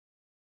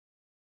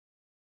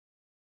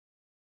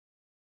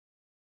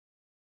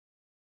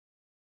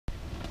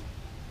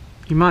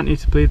You might need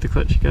to bleed the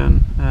clutch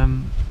again,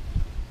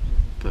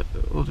 but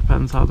it all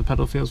depends how the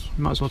pedal feels.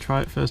 You might as well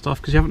try it first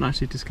off because you haven't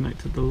actually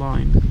disconnected the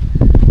line,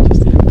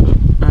 just the input.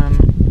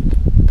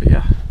 But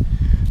yeah,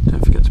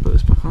 don't forget to put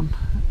this back on.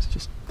 It's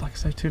just, like I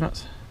say, 2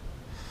 nuts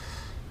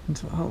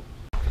into the hole.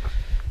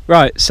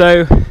 Right,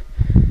 so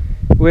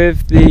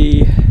with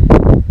the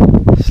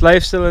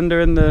slave cylinder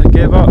in the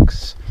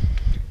gearbox,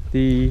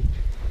 the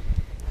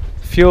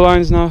fuel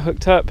line's now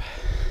hooked up.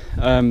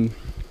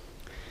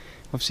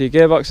 Obviously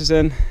your gearbox is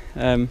in.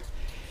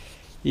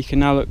 You can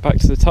now look back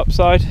to the top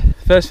side.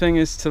 First thing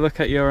is to look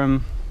at your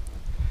kind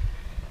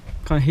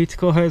of heater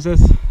core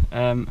hoses.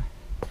 They're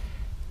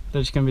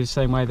just going to be the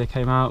same way they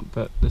came out,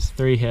 but there's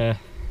 3 here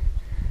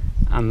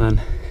and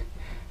then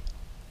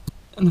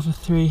another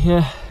 3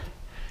 here.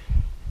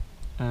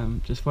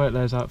 Just work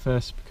those out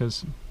first,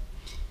 because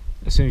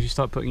as soon as you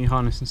start putting your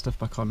harness and stuff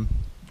back on,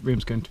 the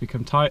room's going to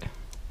become tight.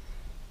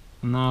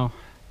 And now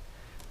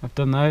I've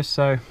done those,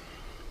 so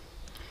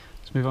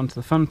let's move on to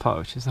the fun part,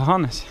 which is the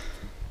harness.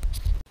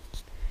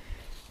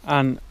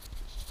 And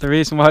the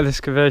reason why this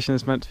conversion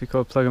is meant to be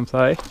called plug and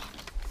play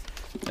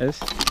is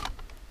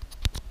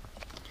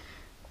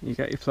you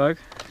get your plug,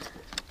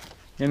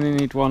 you only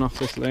need 1 off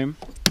this loom,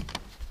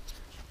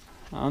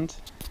 and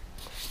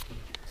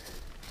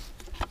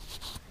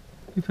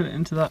you put it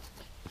into that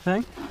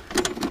thing,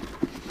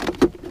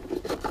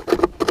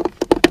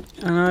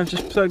 and I've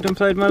just plugged and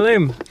played my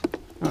loom.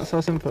 That's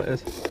how simple it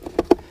is.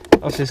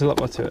 Obviously there's a lot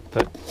more to it,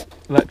 but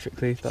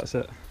electrically that's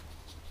it.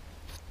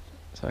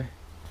 Sorry.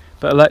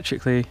 But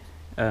electrically,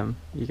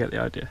 you get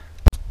the idea.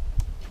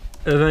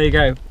 So there you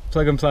go,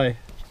 plug and play.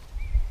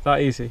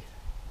 That easy.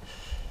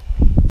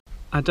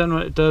 I don't know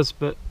what it does,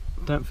 but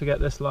don't forget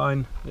this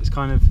line. It's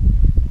kind of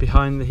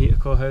behind the heater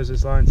core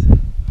hoses lines.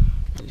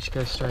 It just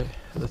goes straight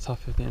at the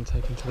top of the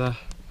intake into there.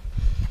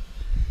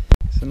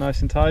 So nice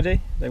and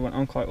tidy. They went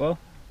on quite well.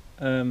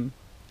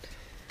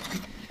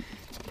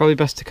 Probably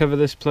best to cover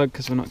this plug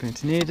because we're not going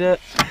to need it.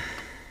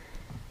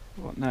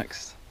 What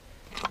next?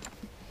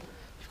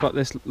 You've got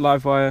this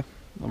live wire,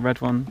 the red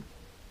one,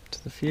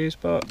 to the fuse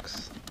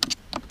box.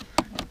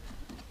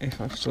 If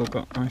I've still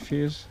got my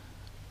fuse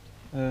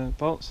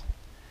bolts.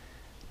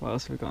 What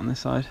else have we got on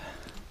this side?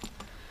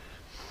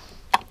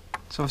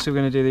 So obviously we're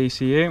going to do the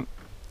ECU.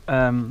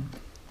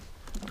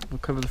 We'll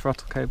cover the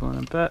throttle cable in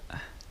a bit.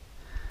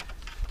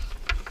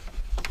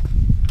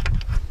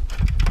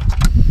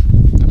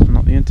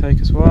 Not the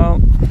intake as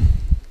well.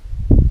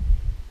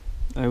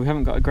 We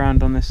haven't got a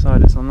ground on this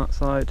side, it's on that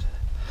side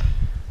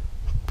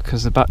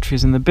because the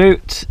battery's in the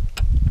boot,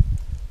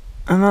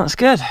 and that's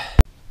good.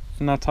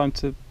 Now time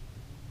to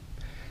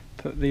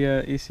put the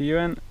ECU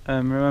in.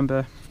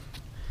 Remember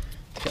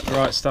to get the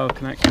right style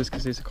connectors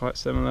because these are quite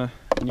similar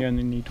and you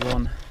only need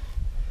 1.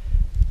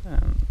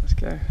 Let's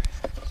go.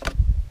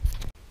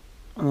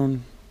 And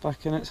then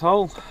back in its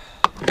hole.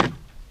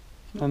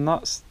 And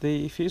that's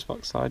the fuse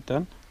box side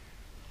done.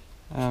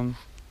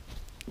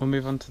 We'll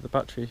move on to the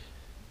battery,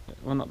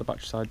 well not the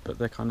battery side, but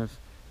the kind of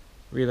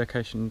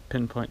relocation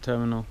pinpoint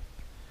terminal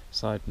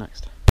side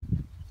next.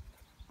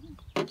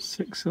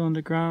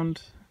 6-cylinder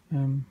ground,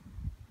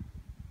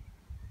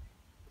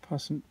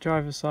 passenger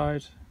driver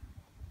side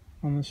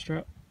on the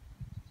strap.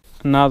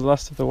 And now the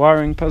last of the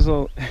wiring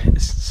puzzle.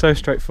 It's so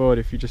straightforward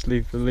if you just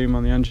leave the loom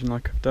on the engine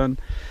like I've done.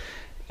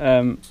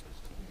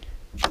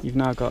 You've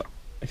now got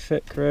a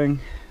thick ring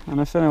and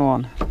a thinner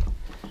one,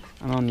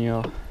 and on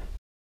your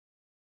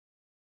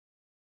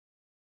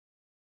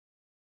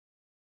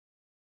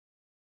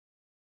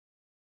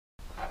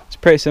it's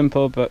pretty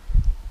simple, but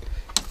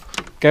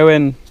go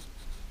in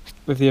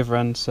with the other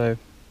end, so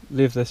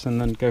leave this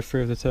and then go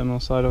through the terminal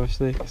side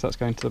obviously because that's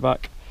going to the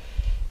back.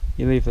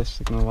 You leave this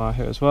signal wire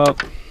here as well,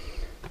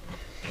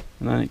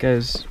 and then it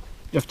goes,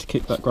 you have to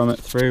keep that grommet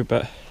through,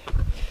 but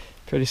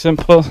pretty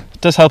simple.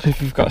 It does help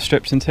if you've got a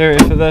stripped interior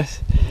for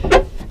this.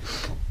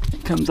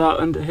 It comes out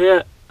under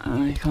here,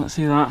 you can't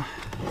see that,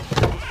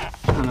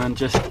 and then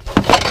just,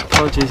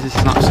 apologies, this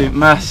is an absolute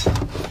mess.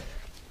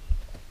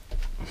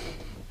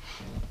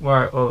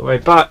 Wire it all the way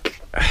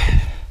back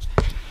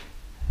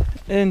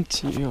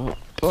into your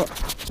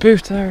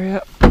boot area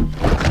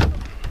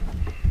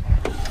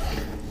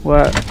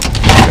where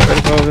get rid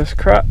of all this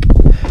crap.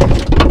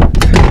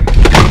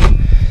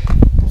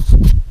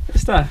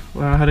 It's there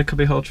where I had a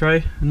cubby hole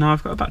tray, and now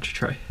I've got a battery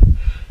tray.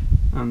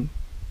 And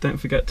don't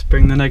forget to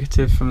bring the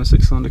negative from the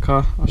 6-cylinder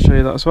car, I'll show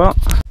you that as well.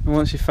 And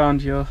once you've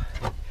found your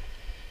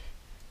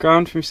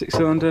ground from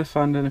 6-cylinder,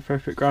 find an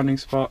appropriate grounding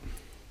spot.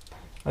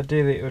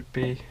 Ideally it would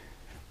be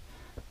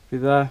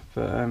there,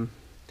 but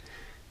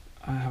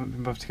I haven't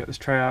been bothered to get this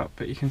tray out,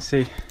 but you can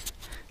see,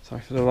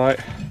 sorry for the light,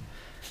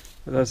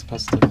 but there's the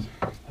positive,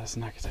 there's the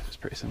negative. It's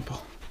pretty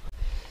simple.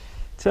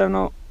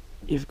 Terminal,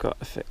 you've got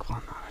a thick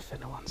one and a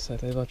thinner one, so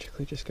they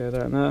logically just go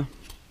there and there.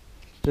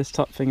 This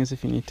top thing is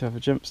if you need to have a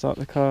jump start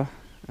the car,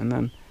 and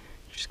then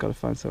you just got to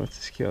find somewhere to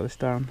secure this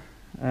down.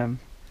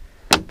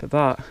 But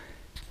that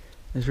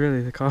is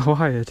really the car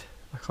wired.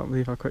 I can't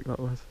believe how quick that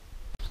was.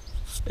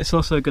 It's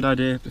also a good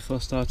idea before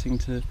starting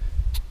to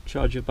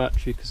charge your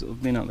battery, because it'll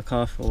have been out of the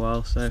car for a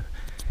while, so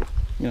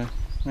you know,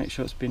 make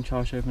sure it's been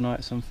charged overnight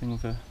or something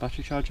with a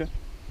battery charger.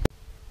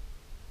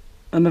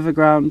 Another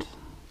ground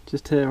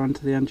just here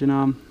onto the engine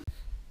arm.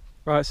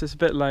 Right, so it's a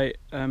bit late,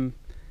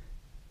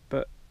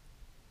 but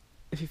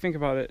if you think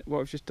about it, what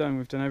we've just done,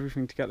 we've done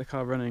everything to get the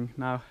car running.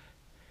 Now,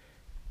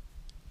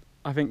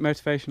 I think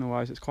motivational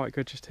wise it's quite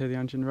good just to hear the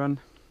engine run.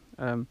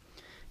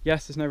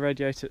 Yes, there's no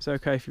radiator, it's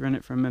okay if you run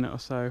it for a minute or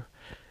so.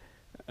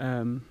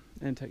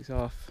 Intake's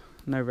off,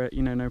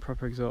 no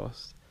proper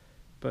exhaust.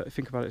 But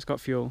think about it, it's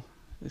got fuel,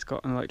 it's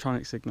got an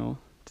electronic signal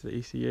to the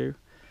ECU.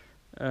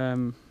 It's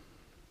going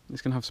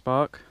to have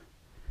spark.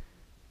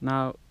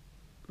 Now,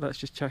 let's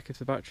just check if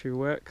the battery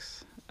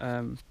works.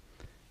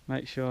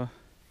 Make sure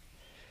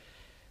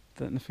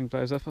that nothing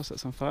blows up or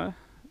sets on fire,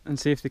 and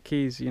see if the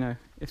keys,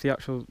 if the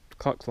actual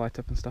clocks light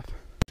up and stuff.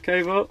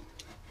 Cable.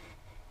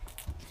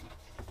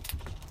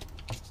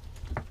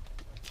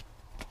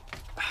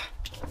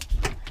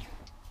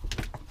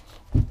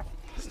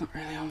 It's not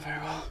really on very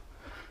well.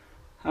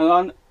 Hang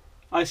on,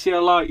 I see a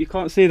light, you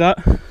can't see that.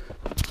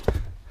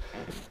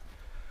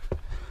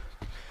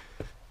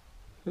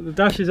 But the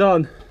dash is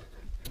on.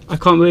 I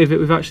can't believe it,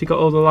 we've actually got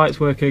all the lights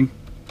working.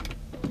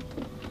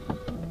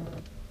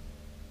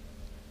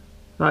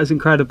 That is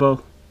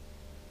incredible.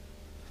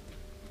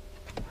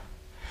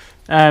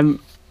 Gonna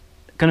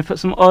put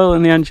some oil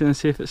in the engine and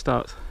see if it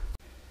starts.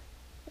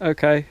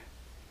 Okay,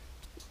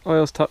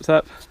 oil's topped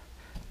up.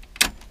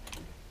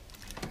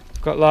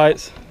 Got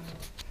lights.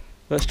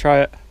 Let's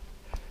try it.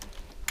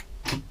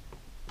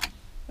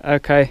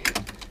 Okay.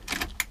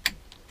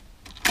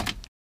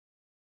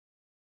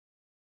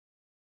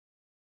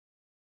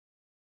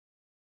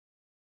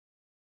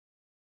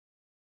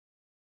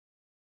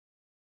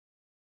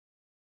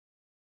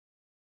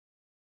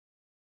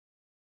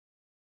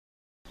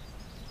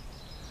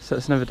 So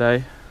it's another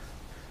day,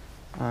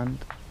 and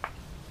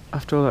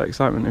after all that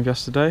excitement of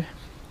yesterday,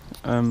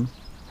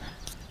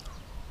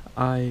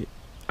 I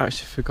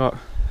actually forgot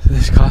that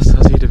this car still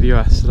has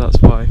EWS, so that's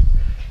why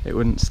it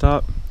wouldn't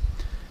start.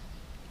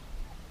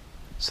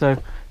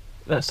 So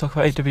let's talk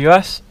about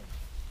EWS,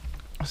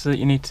 so that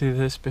you need to do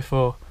this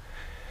before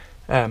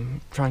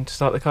trying to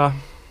start the car.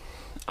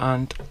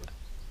 And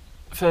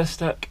first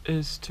step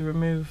is to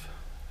remove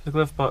the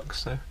glove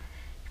box. So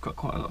you've got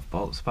quite a lot of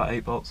bolts, about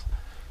 8 bolts.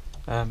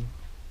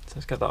 So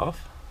let's get that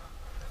off.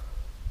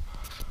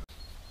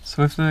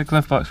 So with the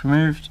glove box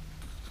removed,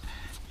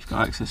 you've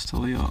got access to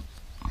all your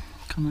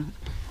kind of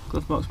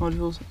glove box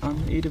modules,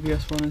 and the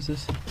EWS one is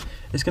this.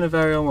 It's going to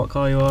vary on what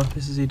car you are.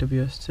 This is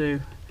EWS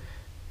 2,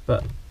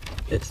 but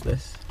it's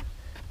this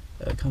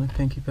kind of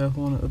pinky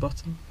purple one at the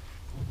bottom.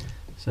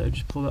 So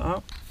just pull it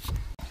out.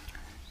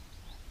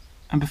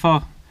 And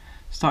before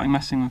starting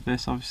messing with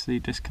this, obviously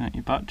disconnect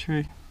your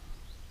battery.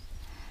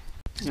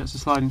 Yeah, it's a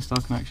sliding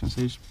style connection, so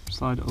you just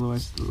slide it all the way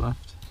to the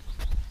left,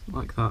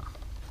 like that.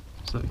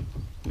 So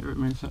it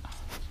removes it.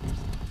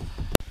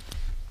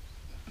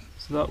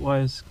 So that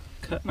wire's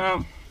cut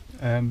now.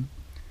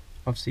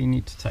 Obviously you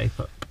need to tape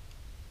up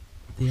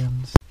the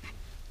ends.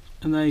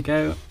 And there you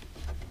go.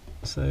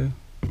 So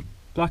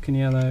black and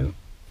yellow,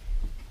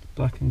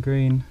 black and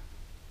green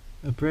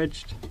are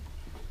bridged.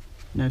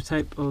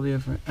 Tape all the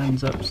other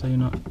ends up so you're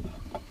not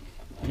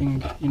hitting,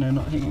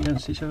 not hitting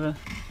against each other.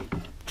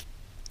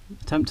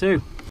 Attempt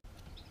 2.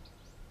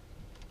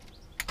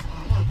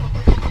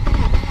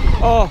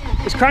 Oh,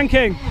 it's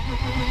cranking!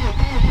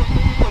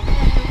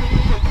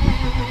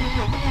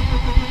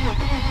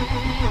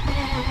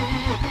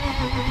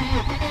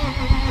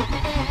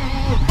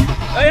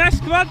 Oh yes,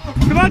 come on,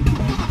 come on!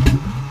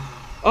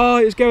 Oh,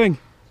 it's going.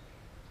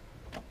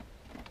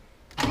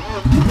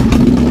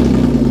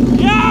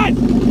 Yes!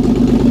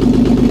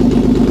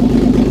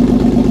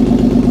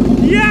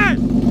 Yes!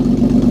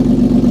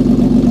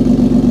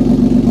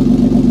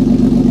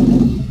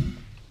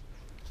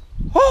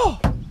 Oh!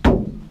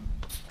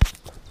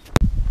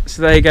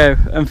 So there you go,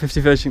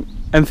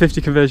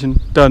 M50 conversion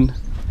done.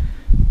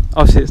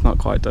 Obviously it's not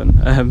quite done,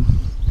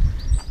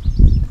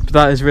 but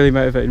that has really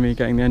motivated me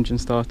getting the engine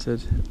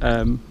started.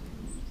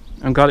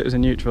 I'm glad it was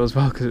in neutral as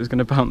well, because it was going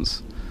to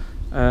bounce.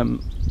 It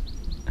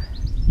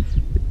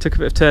took a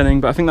bit of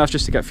turning, but I think that's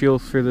just to get fuel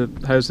through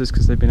the hoses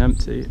because they've been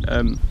empty.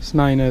 So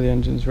now you know the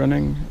engine's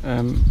running.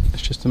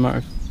 It's just a matter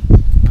of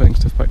putting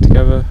stuff back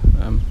together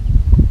and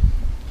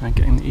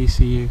getting the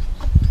ECU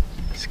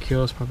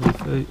secure is probably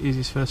the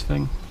easiest first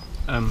thing.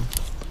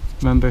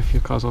 Remember, if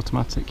your car's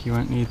automatic, you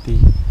won't need the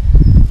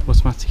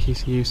automatic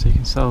ECU, so you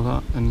can sell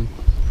that and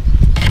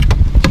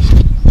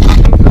just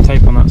put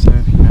tape on that, so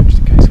just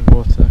in case of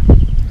water.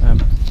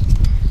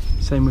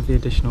 Same with the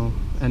additional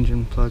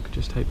engine plug,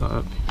 just tape that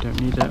up, you don't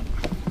need it.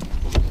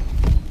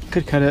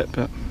 Could cut it,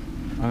 but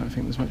I don't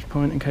think there's much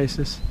point in case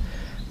this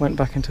went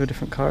back into a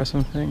different car or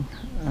something.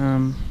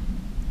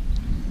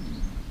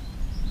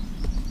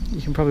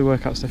 You can probably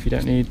work out stuff you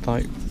don't need,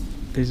 like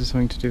these are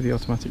something to do with the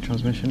automatic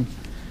transmission.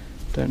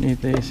 Don't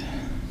need these.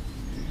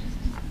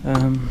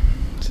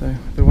 So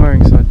the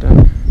wiring side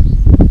done.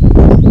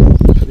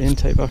 Put the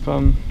intake back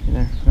on,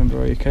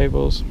 remember all your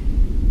cables,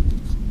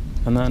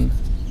 and then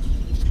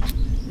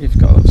you've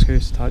got a lot of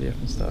screws to tidy up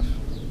and stuff.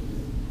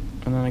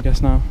 And then I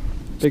guess now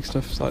big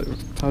stuff like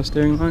power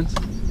steering lines.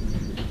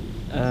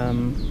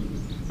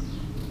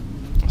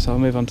 So I'll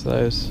move on to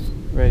those.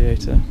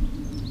 Radiator.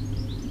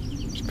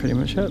 That's pretty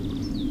much it.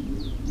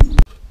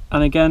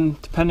 And again,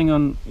 depending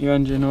on your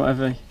engine or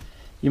whatever,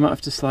 you might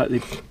have to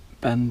slightly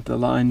bend the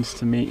lines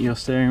to meet your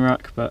steering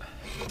rack, but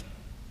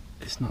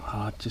it's not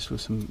hard, just with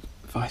some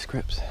vice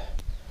grips.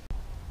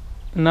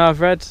 Now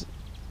I've read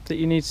that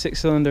you need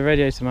 6-cylinder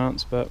radiator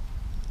mounts, but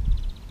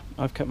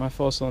I've kept my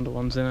 4-cylinder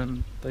ones in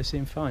and they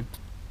seem fine.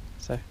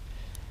 So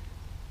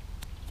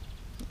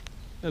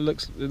it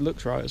looks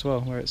right as well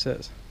where it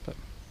sits, but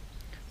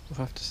we'll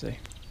have to see.